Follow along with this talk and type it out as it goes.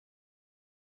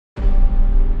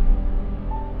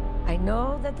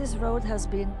know that this road has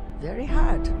been very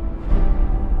hard.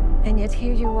 And yet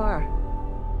here you are,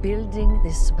 building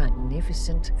this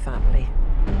magnificent family.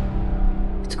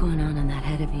 What's going on in that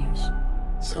head of yours?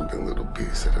 Something little B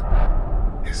said it.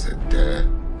 He said, Dad,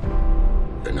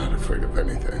 you're not afraid of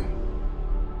anything.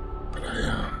 But I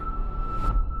am.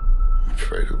 I'm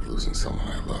afraid of losing someone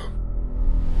I love.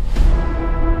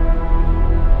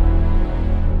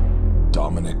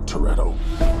 Dominic Toretto,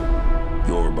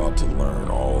 you're about to learn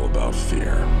all about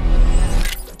fear.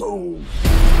 Boom!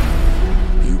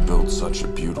 You built such a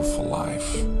beautiful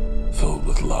life, filled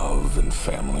with love and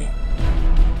family.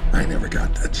 I never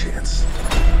got that chance.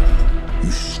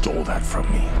 You stole that from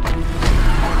me.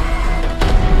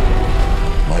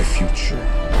 My future.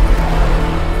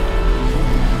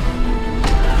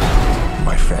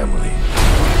 My family.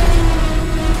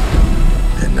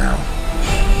 And now,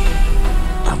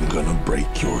 I'm gonna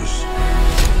break yours.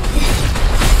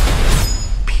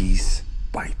 Piece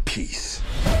by piece.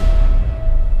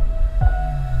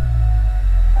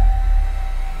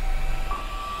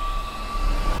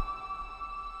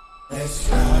 Let's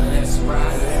ride, let's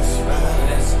ride, let's ride,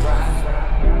 let's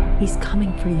ride. He's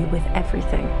coming for you with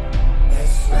everything.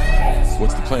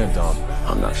 What's the plan, Dom?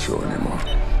 I'm not sure anymore.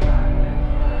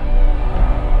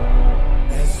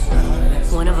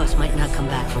 One of us might not come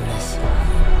back from this.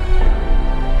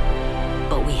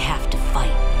 But we have to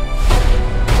fight.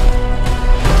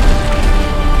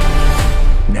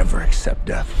 Never accept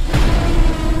death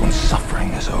when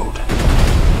suffering is owed.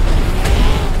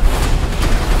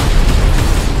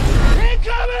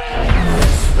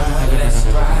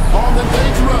 Armed and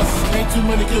dangerous. Ain't too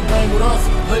many can bang with us.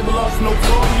 Label us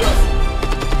notorious.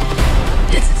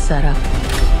 It's a setup.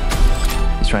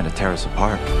 He's trying to tear us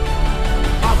apart.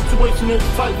 Our situation is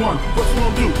type 1. What you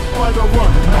gonna do? Fight or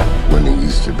run? Winning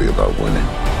used to be about winning.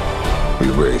 We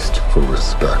raced for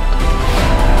respect.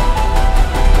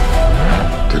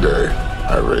 Today,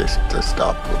 I raced to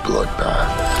stop the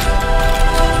bloodbath.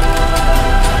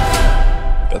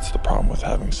 That's the problem with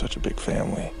having such a big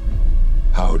family.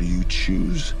 How do you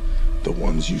choose the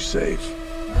ones you save?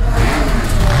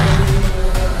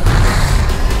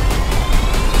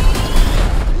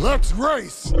 Let's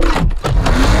race. Ain't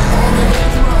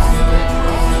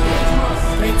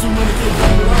too many can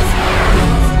bang with us.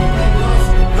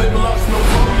 Label us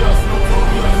notorious,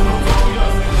 notorious,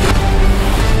 notorious.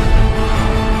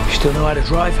 You still know how to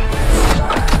drive?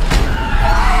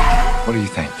 What do you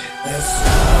think?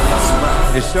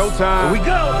 It's showtime. Here we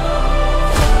go!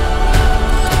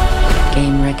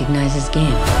 Game recognizes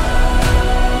game.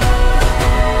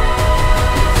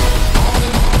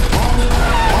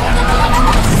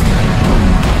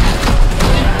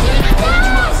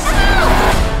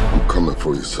 I'm coming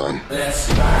for you, son. Let's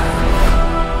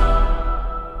ride.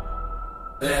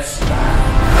 Let's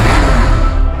ride.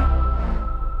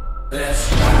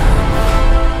 Let's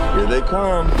ride. Here they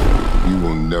come. You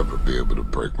will never be able to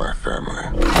break my family.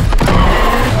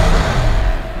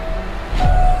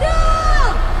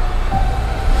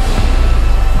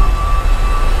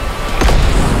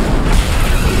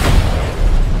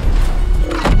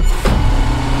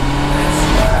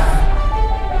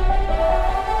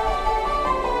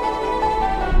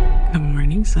 Good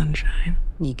morning, sunshine.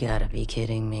 You gotta be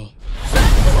kidding me.